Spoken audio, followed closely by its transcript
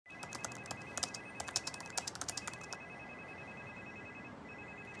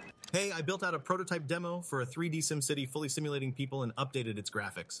Hey, I built out a prototype demo for a 3D SimCity fully simulating people and updated its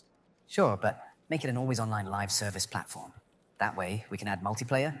graphics. Sure, but make it an always-online live service platform. That way, we can add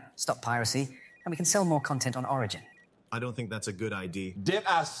multiplayer, stop piracy, and we can sell more content on Origin. I don't think that's a good idea. Did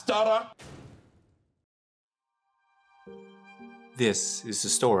I stutter? This is the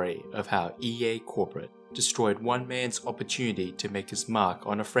story of how EA Corporate destroyed one man's opportunity to make his mark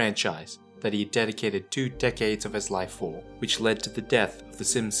on a franchise that he had dedicated 2 decades of his life for, which led to the death of the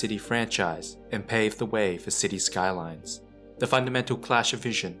SimCity franchise and paved the way for Cities Skylines. The fundamental clash of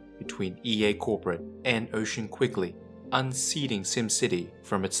vision between EA Corporate and Ocean Quigley, unseating SimCity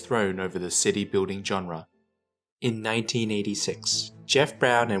from its throne over the city building genre. In 1986, Jeff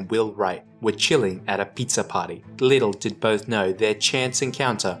Brown and Will Wright were chilling at a pizza party. Little did both know their chance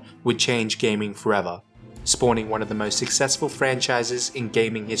encounter would change gaming forever, spawning one of the most successful franchises in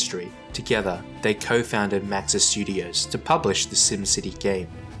gaming history. Together, they co-founded Maxis Studios to publish the SimCity game.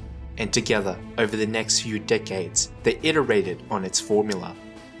 And together, over the next few decades, they iterated on its formula,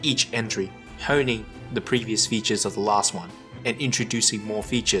 each entry honing the previous features of the last one and introducing more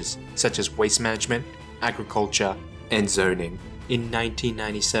features such as waste management, agriculture, and zoning. In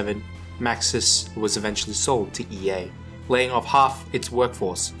 1997, Maxis was eventually sold to EA, laying off half its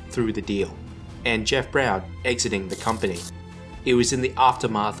workforce through the deal, and Jeff Brown exiting the company. It was in the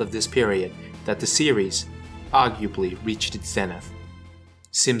aftermath of this period that the series arguably reached its zenith.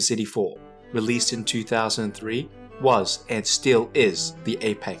 SimCity 4, released in 2003, was and still is the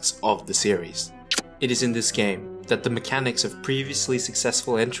apex of the series. It is in this game that the mechanics of previously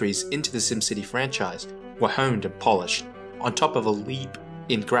successful entries into the SimCity franchise were honed and polished, on top of a leap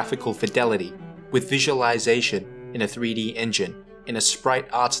in graphical fidelity, with visualization in a 3D engine and a sprite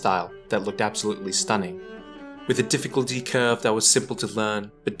art style that looked absolutely stunning. With a difficulty curve that was simple to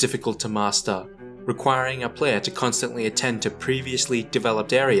learn but difficult to master, requiring a player to constantly attend to previously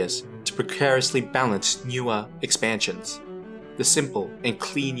developed areas to precariously balance newer expansions. The simple and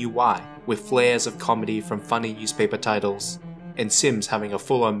clean UI, with flares of comedy from funny newspaper titles, and Sims having a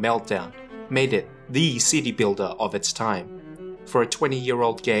full-on meltdown, made it the city builder of its time. For a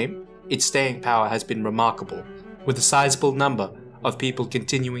 20-year-old game, its staying power has been remarkable, with a sizable number of people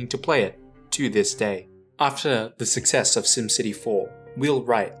continuing to play it to this day. After the success of SimCity 4, Will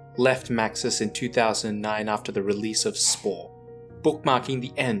Wright left Maxis in 2009 after the release of Spore, bookmarking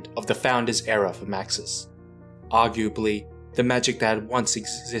the end of the founders' era for Maxis. Arguably, the magic that had once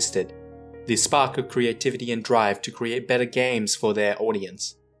existed, the spark of creativity and drive to create better games for their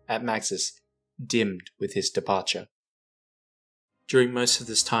audience at Maxis, dimmed with his departure. During most of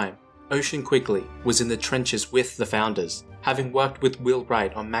this time, Ocean Quigley was in the trenches with the founders, having worked with Will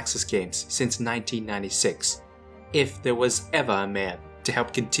Wright on Maxis games since 1996. If there was ever a man to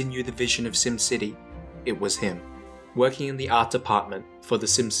help continue the vision of SimCity, it was him. Working in the art department for the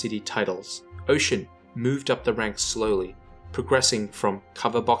SimCity titles, Ocean moved up the ranks slowly, progressing from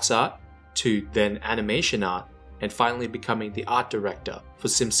cover box art to then animation art, and finally becoming the art director for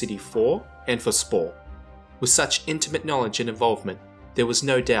SimCity 4 and for Spore. With such intimate knowledge and involvement, there was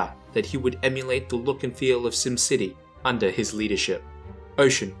no doubt that he would emulate the look and feel of SimCity under his leadership.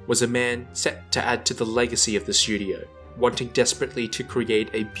 Ocean was a man set to add to the legacy of the studio, wanting desperately to create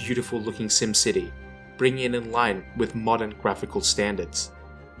a beautiful looking SimCity, bringing it in line with modern graphical standards.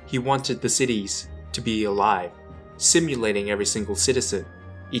 He wanted the cities to be alive, simulating every single citizen,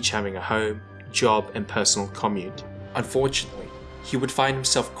 each having a home, job, and personal commute. Unfortunately, he would find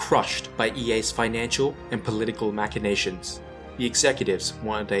himself crushed by EA's financial and political machinations. The executives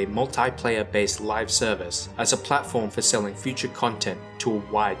wanted a multiplayer-based live service as a platform for selling future content to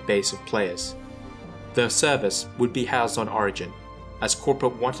a wide base of players. The service would be housed on Origin, as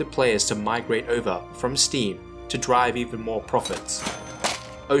corporate wanted players to migrate over from Steam to drive even more profits.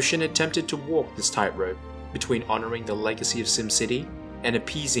 Ocean attempted to walk this tightrope between honoring the legacy of SimCity and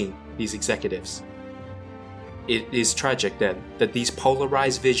appeasing these executives. It is tragic then that these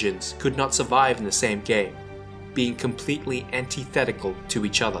polarized visions could not survive in the same game, being completely antithetical to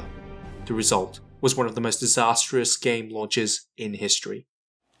each other. The result was one of the most disastrous game launches in history.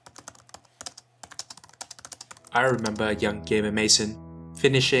 I remember a young gamer Mason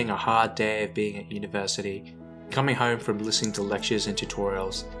finishing a hard day of being at university, coming home from listening to lectures and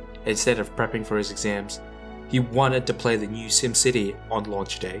tutorials. Instead of prepping for his exams, he wanted to play the new SimCity on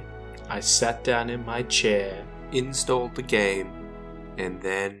launch day. I sat down in my chair, installed the game, and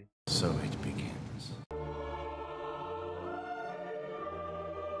then... So it begins.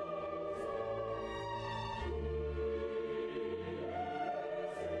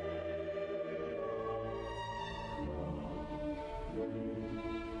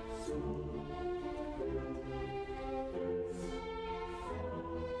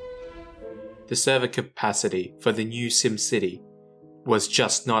 the server capacity for the new SimCity was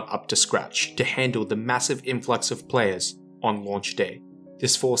just not up to scratch to handle the massive influx of players on launch day.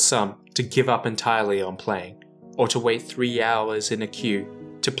 This forced some to give up entirely on playing, or to wait 3 hours in a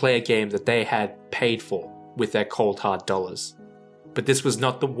queue to play a game that they had paid for with their cold hard dollars. But this was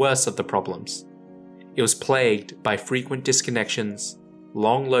not the worst of the problems. It was plagued by frequent disconnections,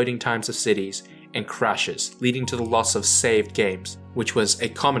 long loading times of cities, and crashes, leading to the loss of saved games, which was a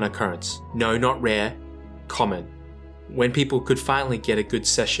common occurrence. No, not rare, common. When people could finally get a good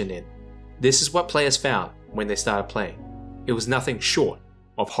session in. This is what players found when they started playing. It was nothing short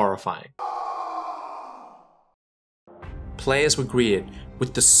of horrifying. Players were greeted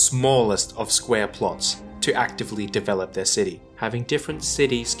with the smallest of square plots to actively develop their city. Having different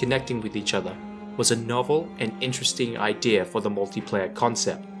cities connecting with each other was a novel and interesting idea for the multiplayer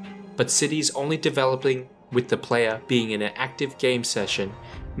concept, but cities only developing with the player being in an active game session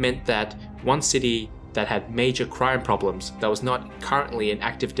meant that one city that had major crime problems that was not currently in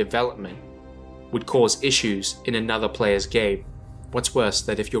active development would cause issues in another player's game. What's worse,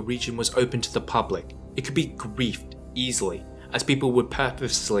 that if your region was open to the public, it could be griefed easily, as people would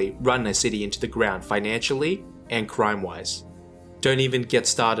purposely run a city into the ground financially and crime-wise. Don't even get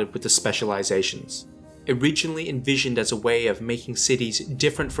started with the specializations. Originally envisioned as a way of making cities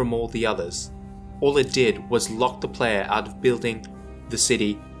different from all the others, all it did was lock the player out of building the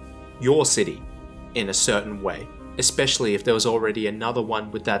city, your city, in a certain way, especially if there was already another one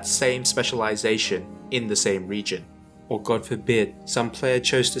with that same specialization in the same region. Or God forbid, some player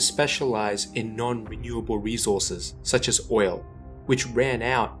chose to specialize in non-renewable resources such as oil, which ran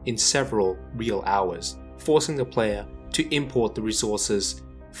out in several real hours, forcing the player to import the resources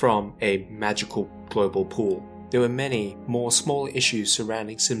from a magical global pool. There were many more small issues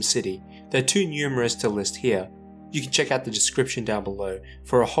surrounding SimCity that are too numerous to list here. You can check out the description down below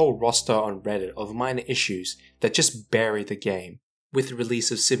for a whole roster on Reddit of minor issues that just bury the game. With the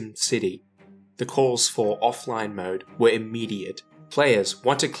release of SimCity, the calls for offline mode were immediate. Players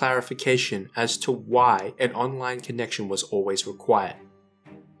wanted clarification as to why an online connection was always required.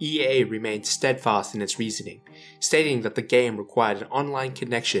 EA remained steadfast in its reasoning, stating that the game required an online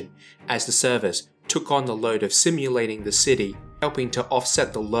connection as the servers took on the load of simulating the city, helping to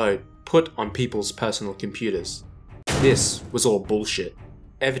offset the load put on people's personal computers. This was all bullshit.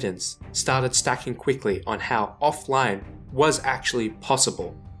 Evidence started stacking quickly on how offline was actually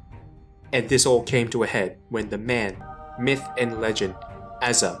possible. And this all came to a head when the man, myth and legend,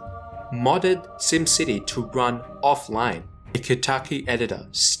 Azza, modded SimCity to run offline. A Kotaku editor,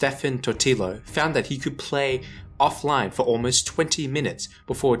 Stefan Tortillo, found that he could play offline for almost 20 minutes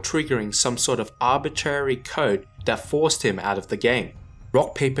before triggering some sort of arbitrary code that forced him out of the game.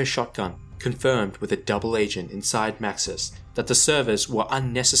 Rock Paper Shotgun confirmed with a double agent inside Maxis that the servers were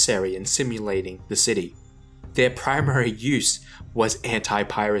unnecessary in simulating the city. Their primary use was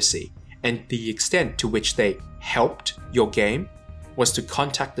anti-piracy, and the extent to which they helped your game was to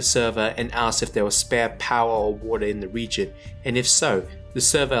contact the server and ask if there was spare power or water in the region, and if so, the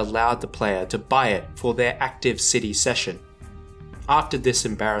server allowed the player to buy it for their active city session. After this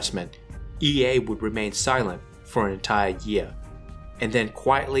embarrassment, EA would remain silent for an entire year, and then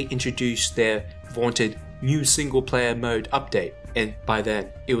quietly introduce their vaunted new single player mode update, and by then,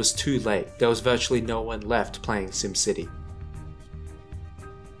 it was too late. There was virtually no one left playing SimCity.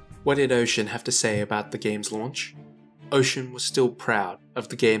 What did Ocean have to say about the game's launch? Ocean was still proud of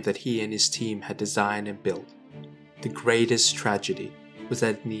the game that he and his team had designed and built. The greatest tragedy was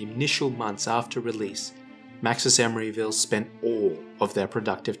that in the initial months after release, Maxis Emeryville spent all of their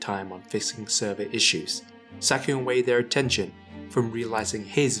productive time on fixing server issues, sucking away their attention from realizing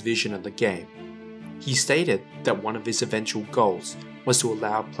his vision of the game. He stated that one of his eventual goals was to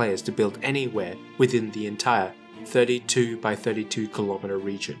allow players to build anywhere within the entire 32 by 32 kilometer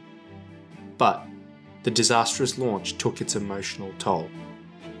region. But the disastrous launch took its emotional toll.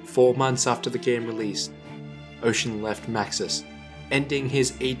 4 months after the game released, Ocean left Maxis, ending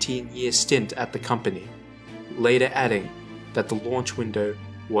his 18-year stint at the company, later adding that the launch window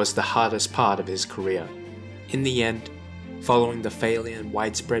was the hardest part of his career. In the end, following the failure and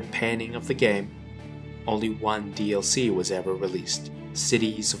widespread panning of the game, only one DLC was ever released,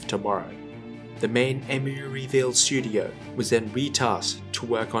 Cities of Tomorrow. The main Emeryville studio was then retasked to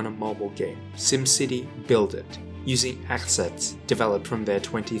work on a mobile game, SimCity Build It, using assets developed from their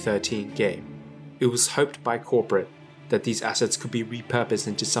 2013 game. It was hoped by corporate that these assets could be repurposed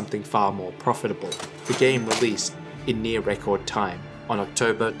into something far more profitable. The game released in near record time on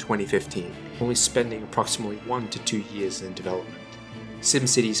October 2015, only spending approximately 1 to 2 years in development.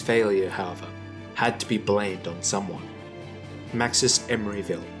 SimCity's failure, however, had to be blamed on someone. Maxis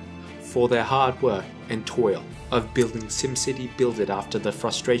Emeryville, for their hard work and toil of building SimCity Build It after the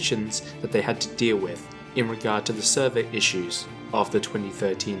frustrations that they had to deal with in regard to the server issues of the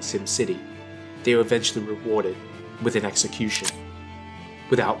 2013 SimCity. They were eventually rewarded with an execution.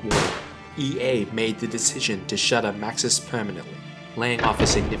 Without warning, EA made the decision to shutter Maxis permanently, laying off a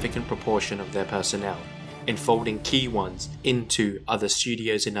significant proportion of their personnel and folding key ones into other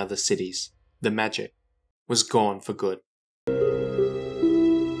studios in other cities. The magic was gone for good.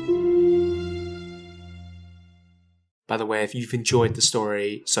 By the way, if you've enjoyed the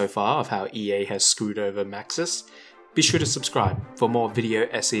story so far of how EA has screwed over Maxis, be sure to subscribe for more video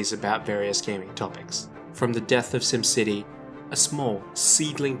essays about various gaming topics. From the death of SimCity, a small,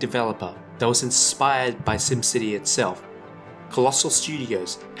 seedling developer that was inspired by SimCity itself, Colossal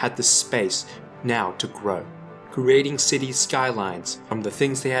Studios had the space now to grow, creating Cities Skylines from the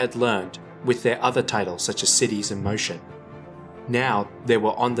things they had learned with their other titles such as Cities in Motion. Now they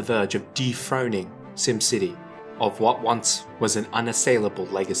were on the verge of dethroning SimCity of what once was an unassailable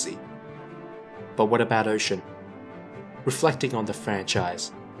legacy. But what about Ocean? Reflecting on the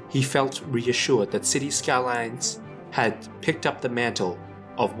franchise, he felt reassured that Cities Skylines had picked up the mantle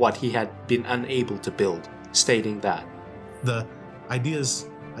of what he had been unable to build, stating that The ideas,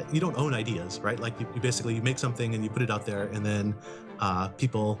 you don't own ideas, right? Like you basically make something and you put it out there, and then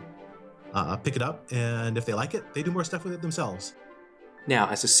people pick it up, and if they like it, they do more stuff with it themselves. now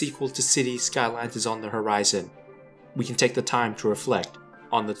as a sequel to Cities Skylines is on the horizon, we can take the time to reflect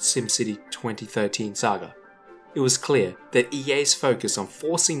on the SimCity 2013 saga. It was clear that EA's focus on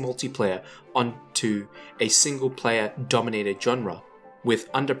forcing multiplayer onto a single-player dominated genre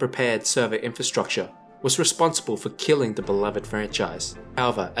with underprepared server infrastructure was responsible for killing the beloved franchise.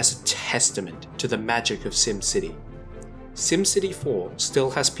 However, as a testament to the magic of SimCity, SimCity 4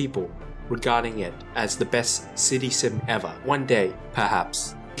 still has people regarding it as the best city sim ever. One day,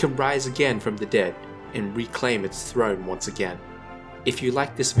 perhaps, it can rise again from the dead and reclaim its throne once again. If you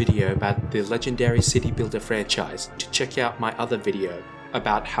like this video about the legendary City Builder franchise, to check out my other video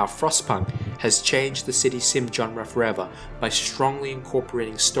about how Frostpunk has changed the city sim genre forever by strongly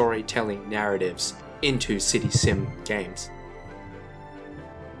incorporating storytelling narratives into city sim games.